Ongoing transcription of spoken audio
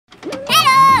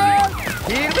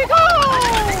Here we go!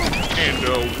 And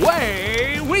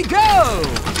away we go!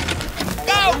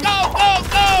 Go, go, go,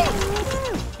 go!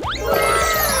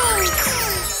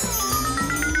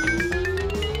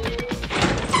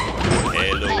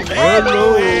 Hello, hello,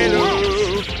 hello!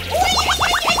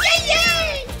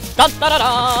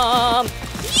 Da-da-da-dam!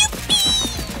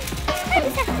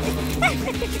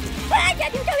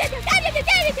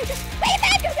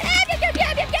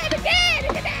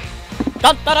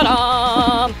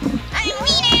 Da-da-da-dam! I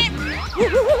mean it!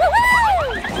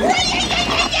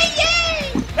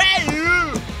 Hey, you!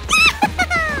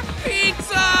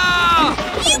 Pizza!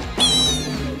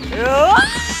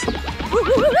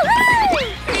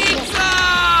 Pizza!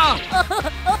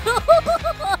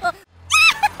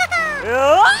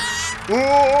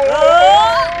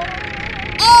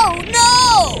 Oh no!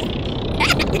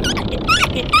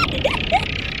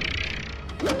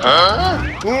 Huh?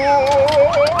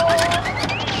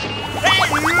 Hey,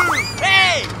 you!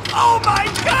 Hey! Oh my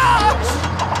gosh!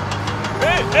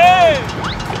 Hey, hey!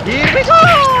 Here we go!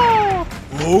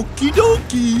 Okie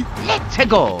dokie! Let's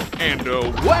go! And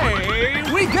away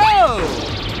we go!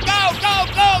 Go, go,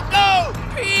 go, go!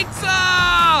 Pizza!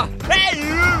 Hey,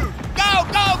 you! Go,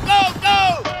 go, go, go!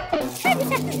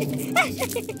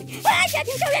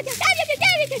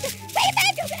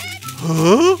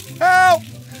 Huh? Help!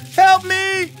 Help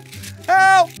me!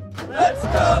 Help! Let's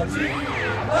go, team!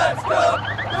 Let's go!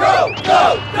 Go, go,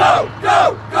 go, go,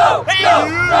 go, hey, go,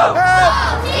 go! Help!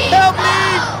 Help me!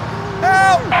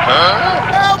 Help! Huh?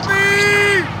 Help me!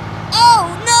 Oh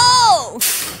no!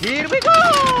 Here we go!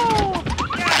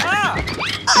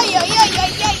 Ay, ay, ay,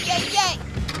 ay, ay, ay, ay!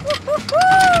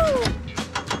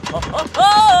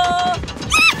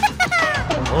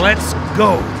 Let's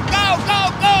go! Go, go,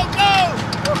 go, go!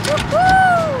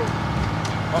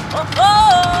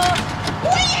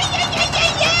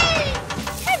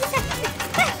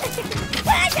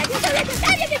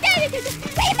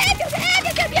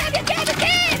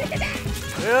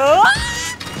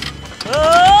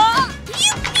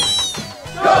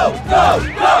 Go, go, go,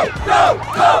 go,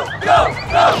 go, go,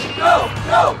 go, go,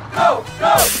 go, go, go!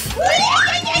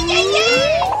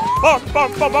 Bum, bum,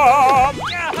 bum, bum!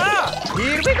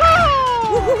 Here we go!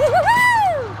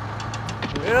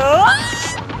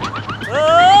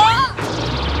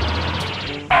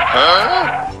 Huh?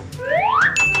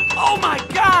 Oh my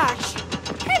gosh!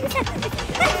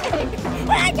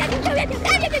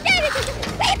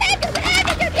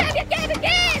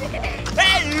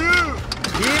 Hey, you!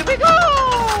 Here we go!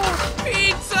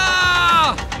 Pizza!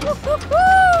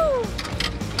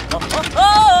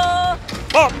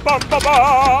 Bum, bum, bum,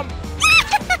 bum!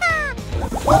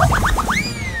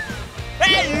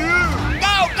 Hey, you!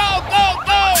 Go, go, go,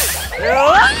 go!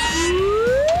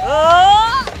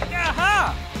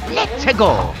 Let's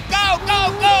go! Go, go,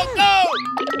 go, go!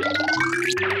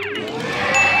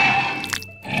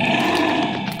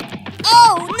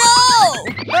 Oh no!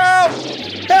 Help!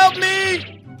 Help me!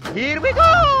 Here we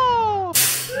go!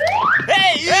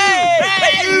 Hey, you!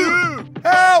 Hey, you!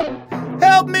 Help!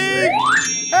 Help me!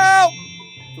 Help!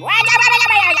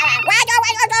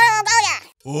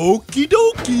 Okie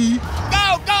dokie! Go,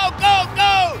 go, go,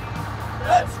 go!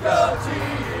 Let's go,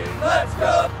 team! Let's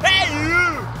go! Hey,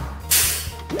 you!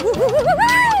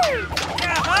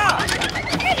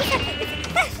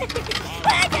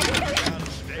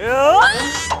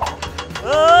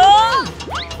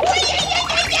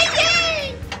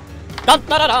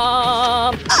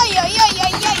 Da-da-da-dam! Ay, ay, ay,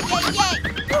 ay, ay, ay, ay!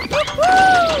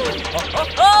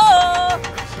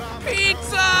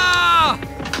 Pizza!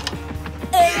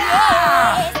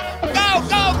 Yes! Go,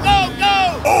 go, go, go!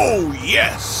 Oh,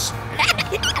 yes!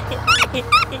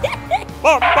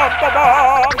 Bum, bum, bum,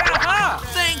 bum.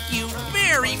 Thank you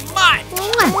very much!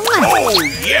 Oh,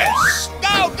 yes!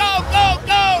 Go, go, go,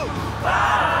 go!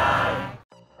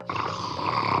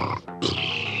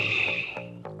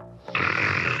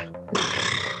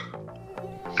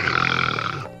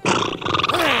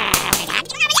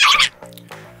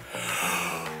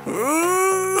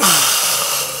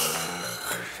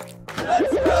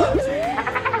 Let's go, team!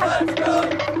 Let's go!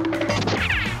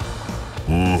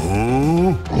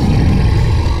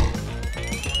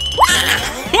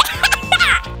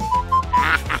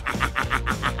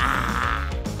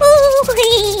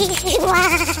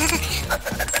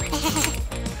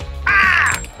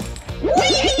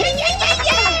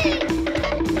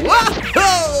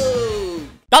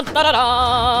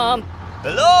 Da-da-da-dam!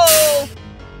 Hello!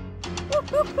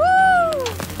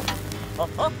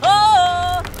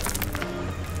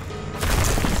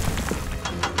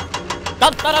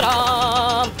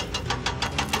 Da-da-da-dam!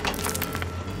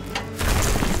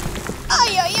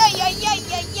 Ay, ay, ay, ay, ay,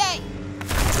 ay, ay!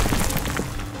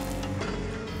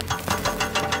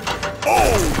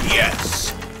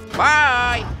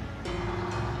 Bye.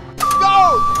 Go!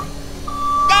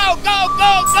 Go, go,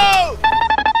 go, go!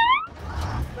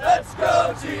 Let's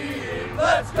go, team!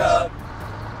 Let's go!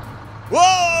 Whoa!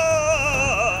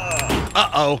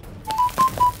 Uh-oh.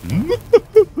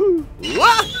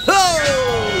 Whoa!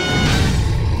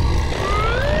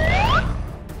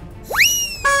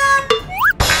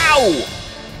 Ow!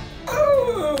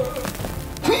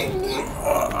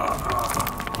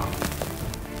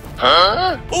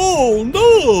 Huh? Oh no!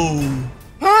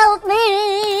 Help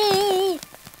me!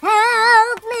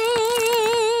 Help me!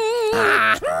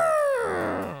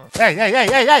 Hey, hey, hey,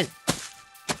 hey, hey!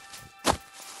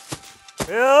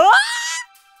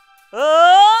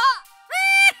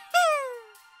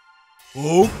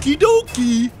 Okie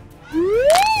dokie!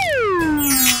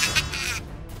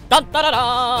 Dun da da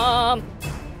dum.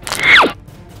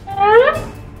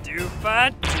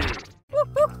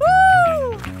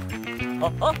 Ho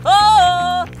ho ho.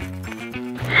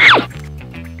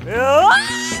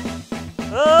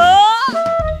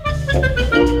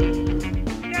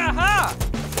 Yaha.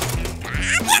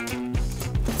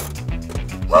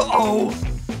 Uh-oh!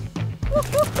 Ho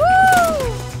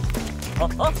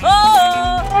ho ho.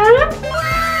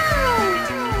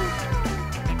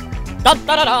 Dun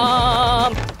da da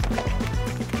dum.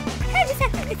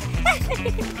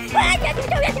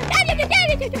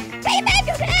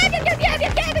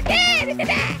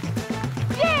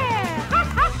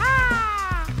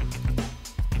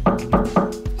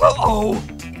 Uh-oh!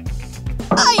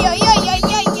 Ay, ay, ay, ay,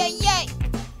 ay, ay, ay.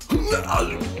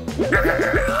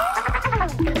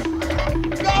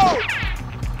 Go!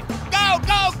 Go,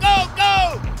 go, go, go!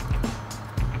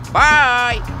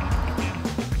 Bye!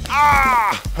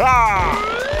 Ah! Ha!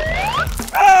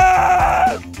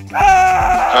 Ah! Ah!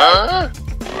 Huh?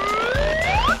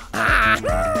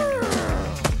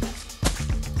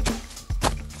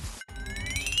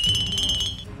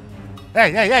 Hey,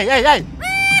 hey, hey, hey, hey!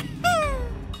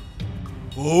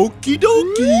 Okie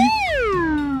dokie!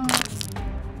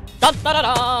 Dun da da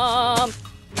dum.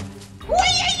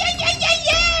 Ay, ay, ay, ay, ay,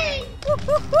 ay. Ho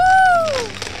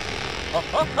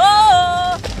ho ho.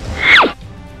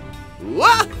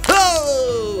 Whoa!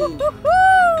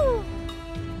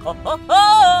 Ho ho ho.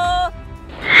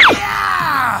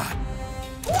 Yeah!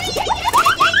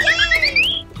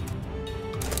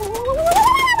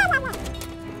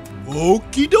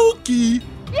 Okie dokie!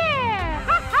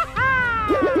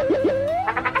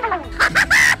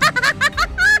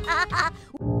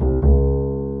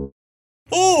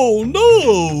 Oh no!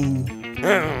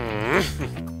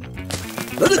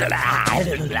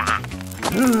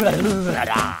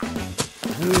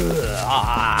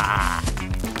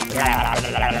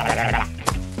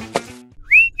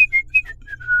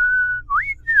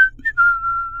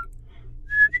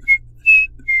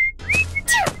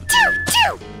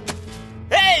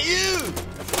 Hey you!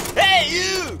 Hey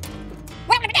you!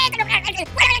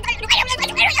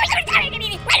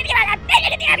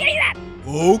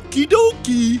 Okie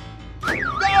dokie!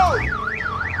 Go!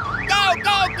 Go,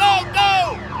 go, go, go!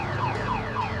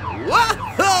 Whoa!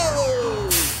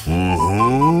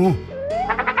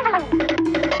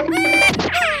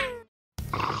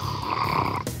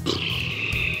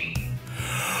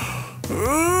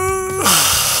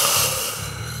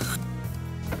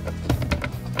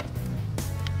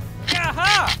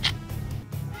 Yaha.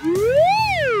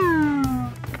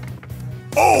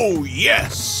 Oh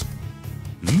yes!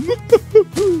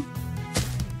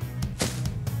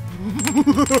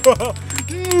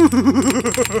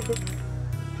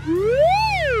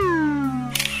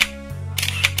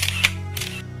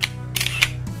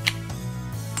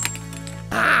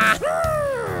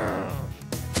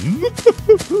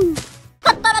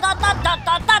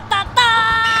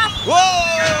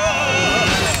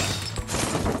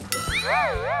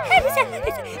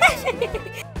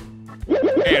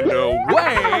 And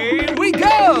away we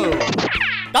go!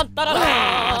 Dun da da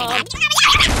dum.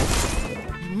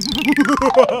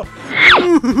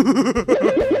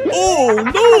 Oh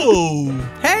no!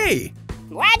 Hey!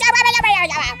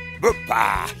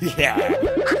 Yeah!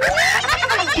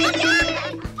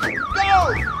 Go!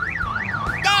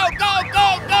 Go, go, go,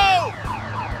 go!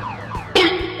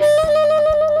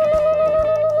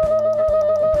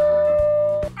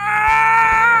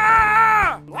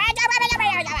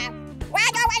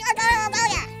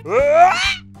 Ah!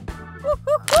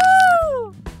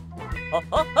 Ho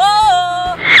ho ho.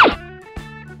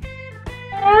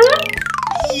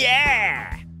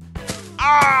 Yeah!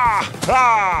 Ah! Ha!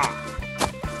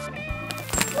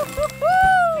 Ho ho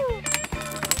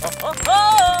ho.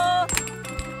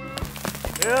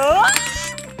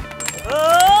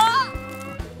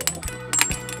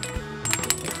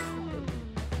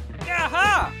 Yaha.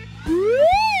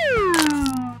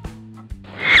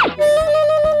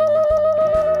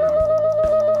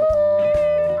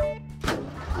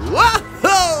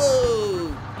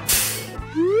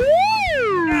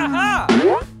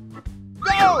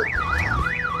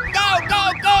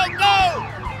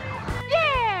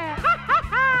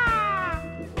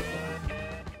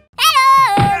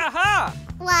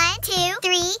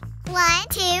 1,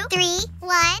 2, 3.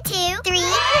 1, 2, 3.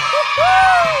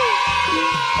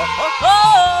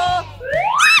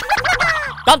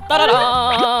 Dun, da, da,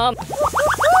 dum.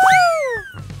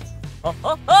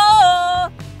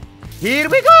 Here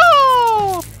we go!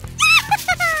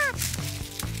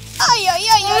 Ay, ay,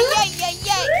 ay, ay, ay, ay,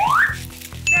 ay.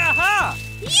 Aha!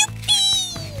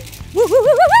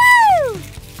 Woo-hoo-hoo-hoo-hoo!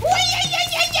 Ay, ay, ay,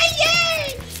 ay, ay,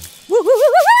 ay.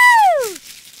 Woo-hoo-hoo-hoo-hoo!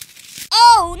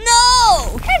 Oh no!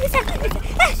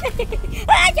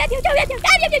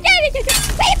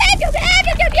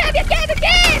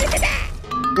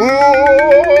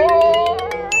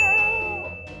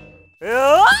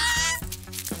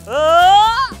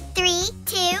 Three,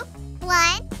 2,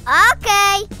 1.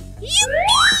 Okay.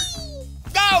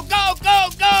 Go, go, go,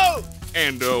 go!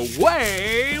 And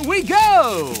away we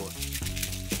go!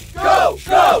 Go,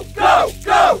 go, go,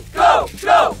 go, go,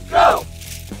 go, go!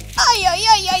 Ay, ay,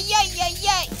 ay, ay, ay, ay,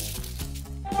 ay.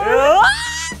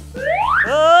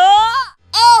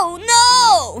 Oh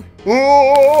no!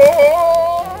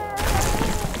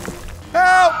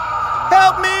 Help!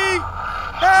 Help me!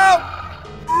 Help!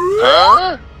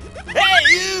 Huh? Hey,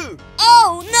 you!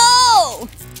 Oh no!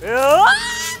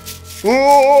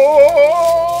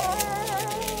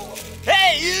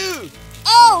 Hey, you!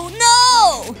 Oh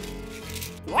no!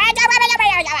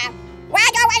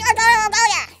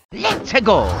 Let's go!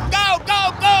 Go, go,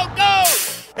 go, go!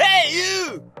 Hey,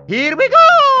 you! Here we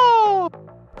go!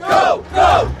 Go,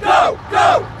 go, go,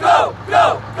 go, go,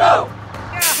 go, go!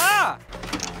 Aha!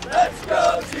 Let's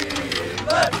go, team!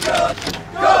 Let's go!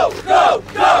 Go, go,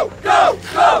 go, go,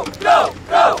 go, go,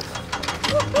 go!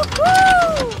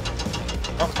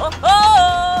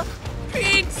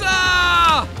 Pizza!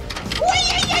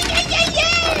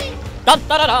 Dun,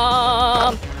 da, da,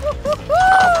 dum.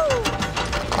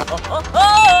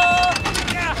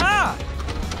 Aha!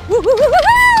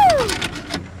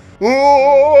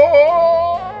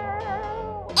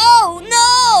 Oh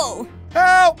no!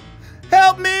 Help!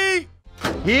 Help me!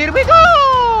 Here we go!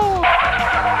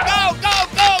 Go, go,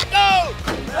 go, go!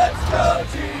 Let's go,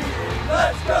 team!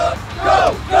 Let's go! Go,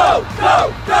 go, go,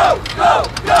 go, go,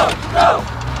 go, go!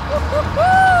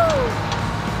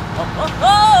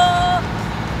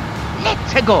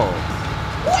 Let's go!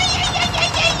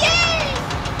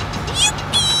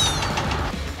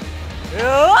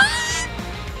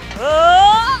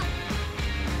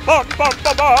 Bum, bum,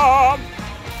 bum, bum.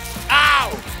 Ow!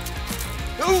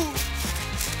 Ooh!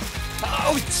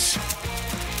 Ouch!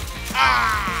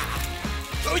 Ah!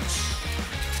 Ouch!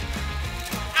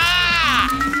 Ah!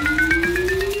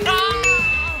 Ah!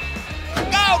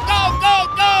 Go, go, go,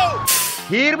 go!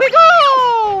 Here we go!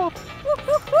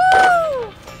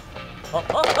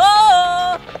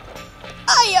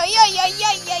 Ay, ay, ay, ay,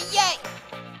 ay, ay, ay.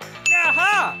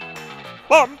 Aha!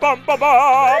 Bum, bum, bum,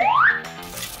 bum.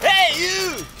 Hey,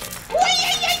 you! Ay,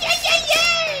 ay, ay, ay, ay,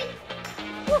 ay.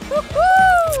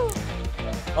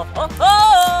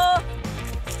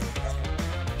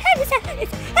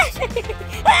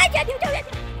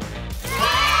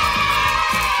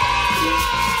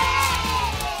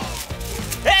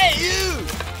 Hey, you!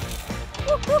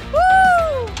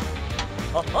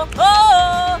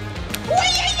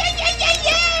 Ay, ay, ay, ay, ay,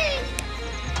 ay.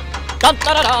 Dun,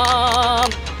 da, da, dum.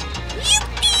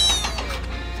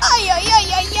 Ay, ay, ay,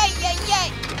 ay, ay, ay, ay.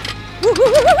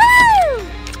 Okay.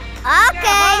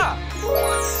 Aha!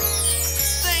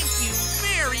 Thank you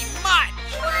very much!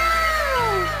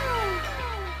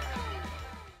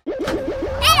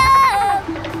 Hello.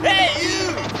 Hey,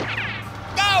 you!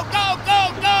 Go, go, go,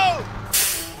 go!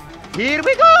 Here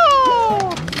we go!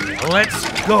 Let's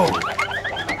go!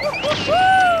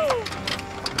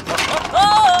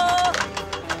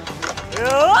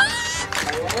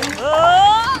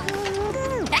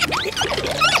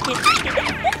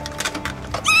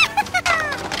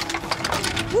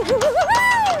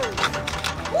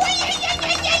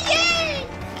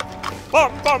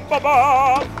 Bum, bum, bum,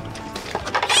 bum.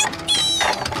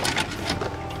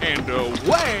 And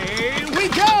away we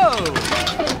go!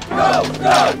 Go,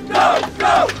 go, go,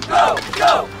 go, go,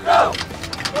 go, go!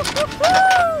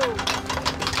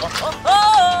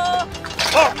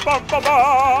 Bum, bum, bum,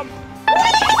 bum.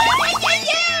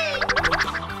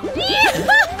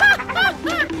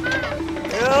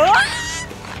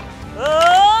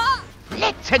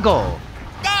 Let's go!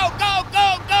 Go, go, go,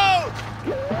 go!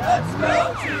 Let's go,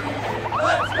 team!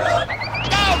 Let's go!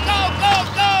 Go, go, go,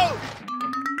 go!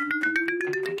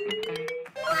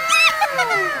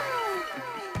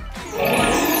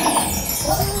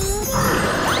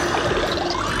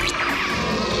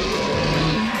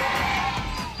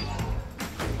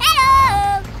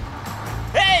 Hello.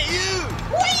 Hey, you!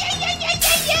 Ay, ay, ay, ay,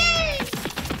 ay, ay.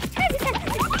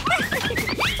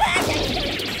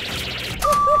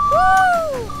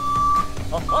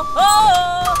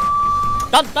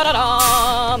 Dum da da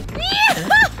dum.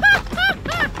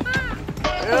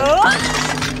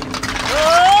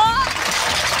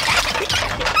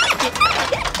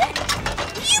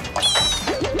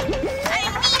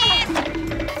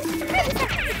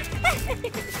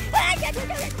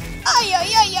 Ay,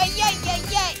 ay, ay, ay, ay, ay,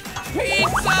 ay.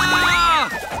 Pizza!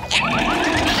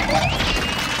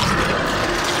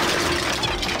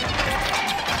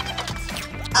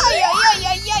 Ay, ay, ay,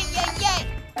 ay, ay, ay, ay.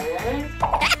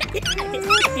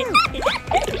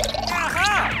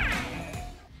 Aha!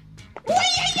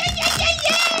 Ay, ay, ay, ay, ay,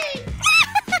 ay.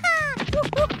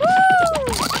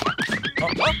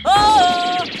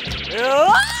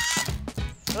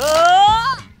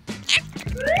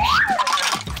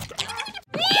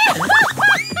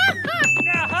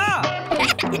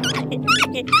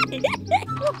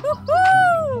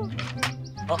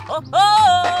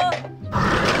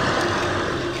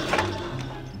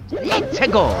 Let's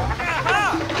go!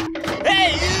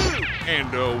 Hey, you!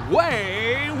 And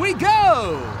away we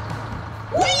go!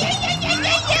 Ay, ay, ay, ay,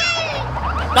 ay, ay.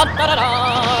 Dum da da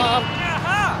dum.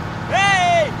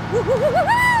 Hey!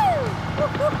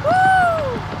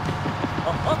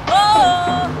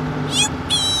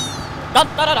 Dum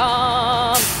da da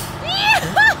dum.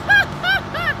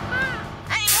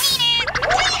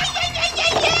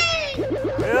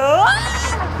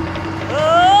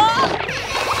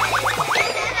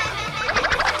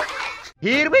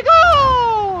 Here we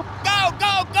go! Go,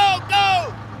 go, go,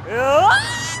 go!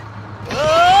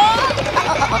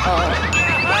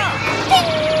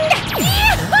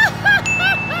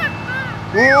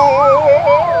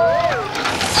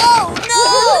 Oh, no!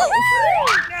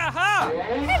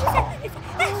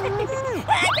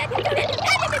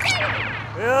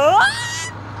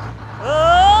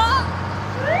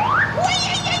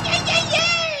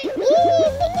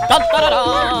 Dum da da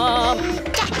dum.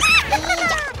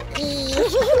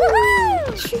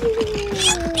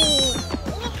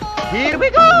 Here we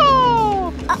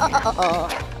go!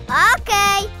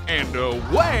 Okay. And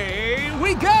away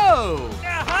we go!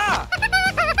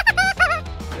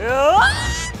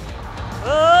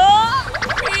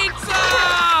 Pizza!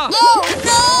 Oh,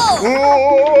 no!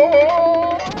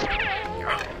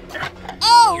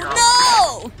 Oh, no!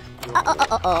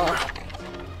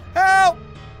 Help!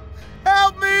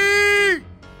 Help me!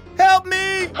 Help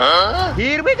me! Huh?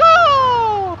 Here we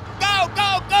go! Go,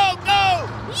 go, go, go!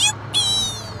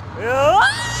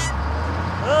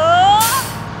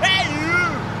 Hey, you!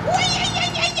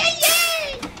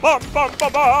 Bum, bum,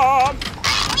 bum, bum!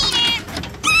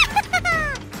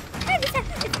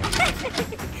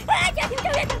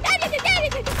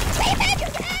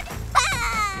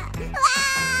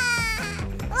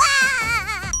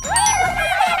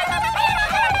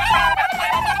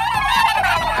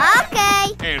 Okay.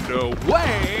 And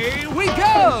away we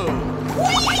go!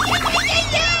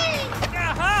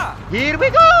 Here we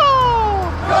go!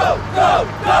 Go, go,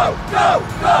 go, go,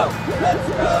 go! Let's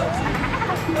go!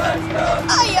 Let's go!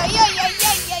 Ay, ay, ay, ay,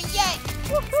 ay, ay, ay.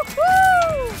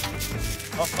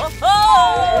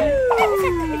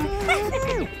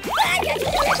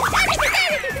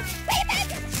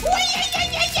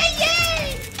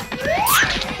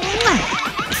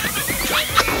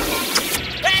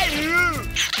 Hey, you!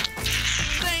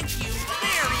 Thank you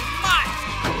very much!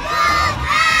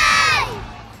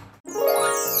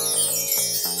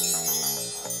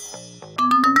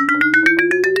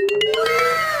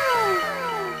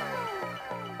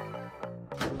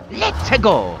 Let's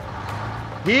go!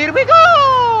 Here we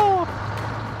go!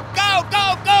 Go,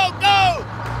 go, go, go!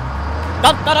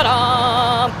 Dum da da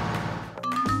dum.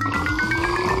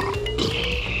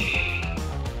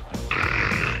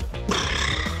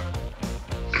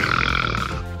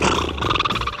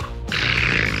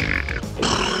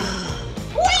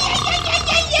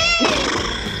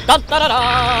 Dum da da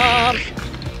dum.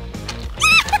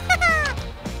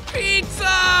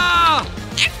 Pizza!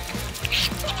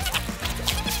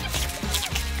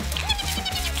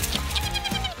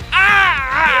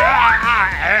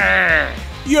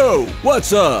 Yo,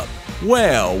 what's up?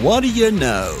 Well, what do you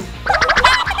know?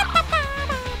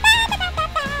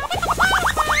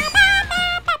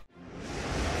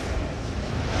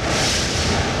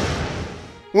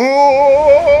 Oh,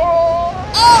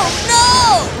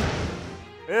 no!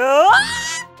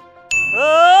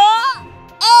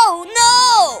 Oh,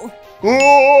 no!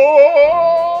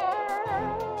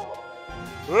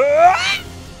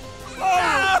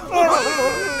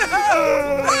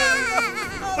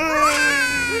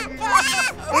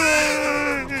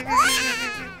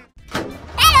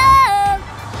 Hello!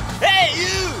 Hey,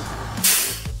 you!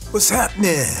 What's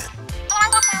happening?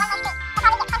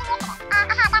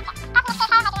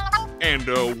 And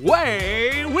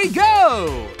away we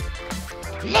go!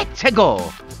 Let's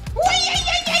go!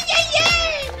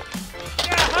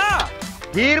 Aha!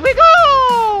 Here we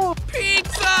go!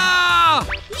 Pizza!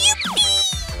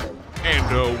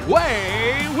 And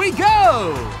away we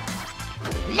go!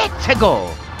 Let's go!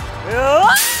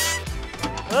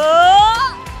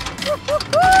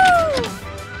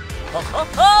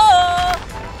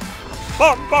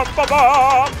 Bum, bum, bum,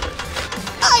 bum.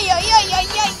 Ay, ay, ay, ay,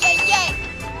 ay, ay, ay.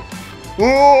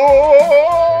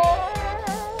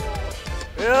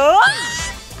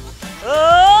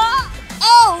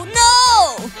 Oh no!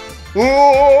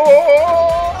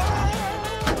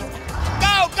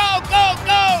 Go, go, go,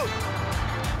 go!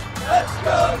 Let's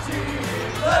go,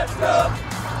 team! Let's go!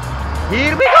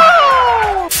 Here we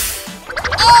go!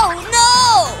 Oh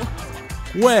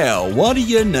no! Well, what do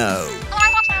you know?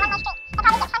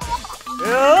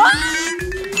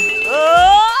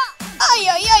 Ay,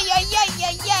 ay, ay, ay, ay,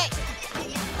 ay, ay.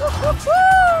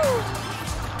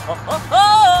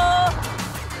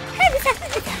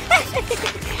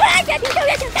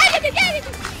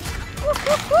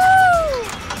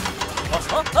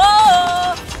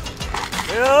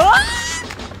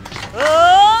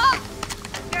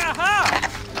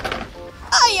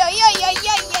 Ay, ay, ay, ay,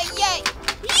 ay, ay, ay.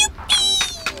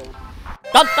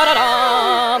 Dun, dun, dun,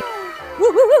 dun.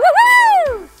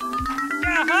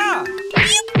 Aha!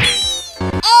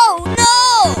 Oh no!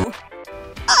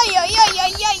 Ay, ay, ay,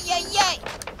 ay, ay, ay, ay.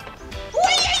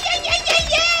 Uy, ay, ay, ay, ay,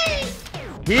 ay.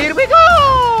 Here we go!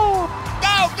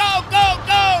 Go, go, go,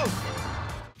 go!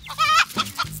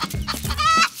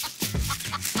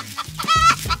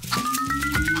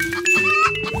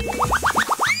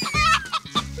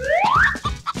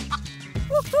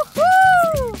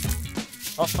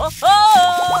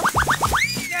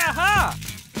 Aha!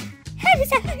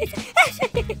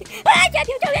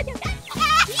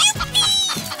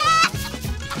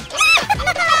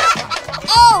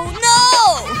 Oh no!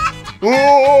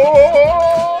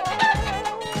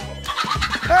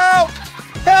 Help!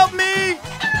 Help me!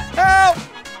 Help!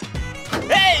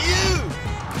 Hey, you!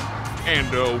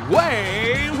 And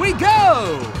away we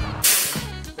go!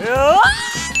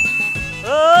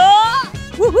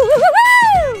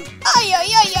 Ay, ay,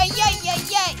 ay, ay, ay, ay,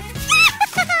 ay.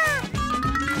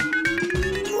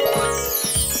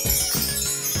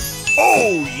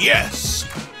 Oh, yes!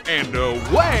 And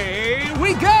away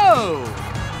we go!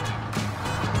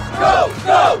 Go,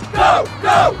 go, go,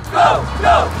 go, go,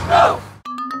 go, go!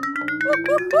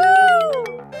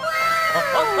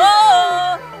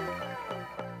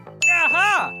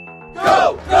 Aha!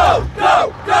 Go, go, go,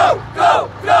 go, go,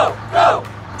 go, go!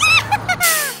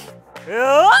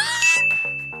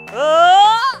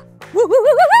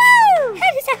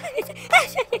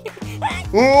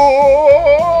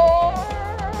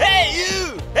 Hey,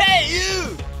 you! Hey,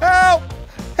 you! Help!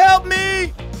 Help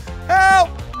me! Help!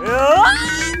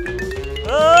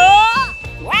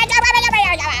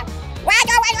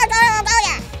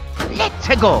 Let's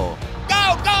go! Go,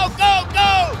 go, go,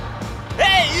 go!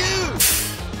 Hey, you!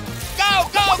 Go,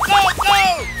 go, go, go!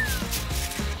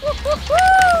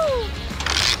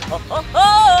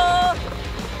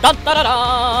 Dun, dun, dun,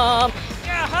 dun.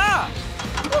 Aha!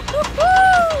 Dun, dun, dun,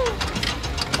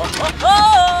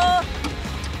 dun.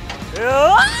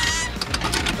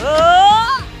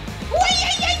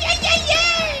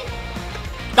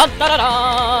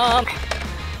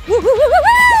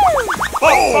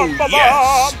 Oh,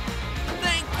 yes!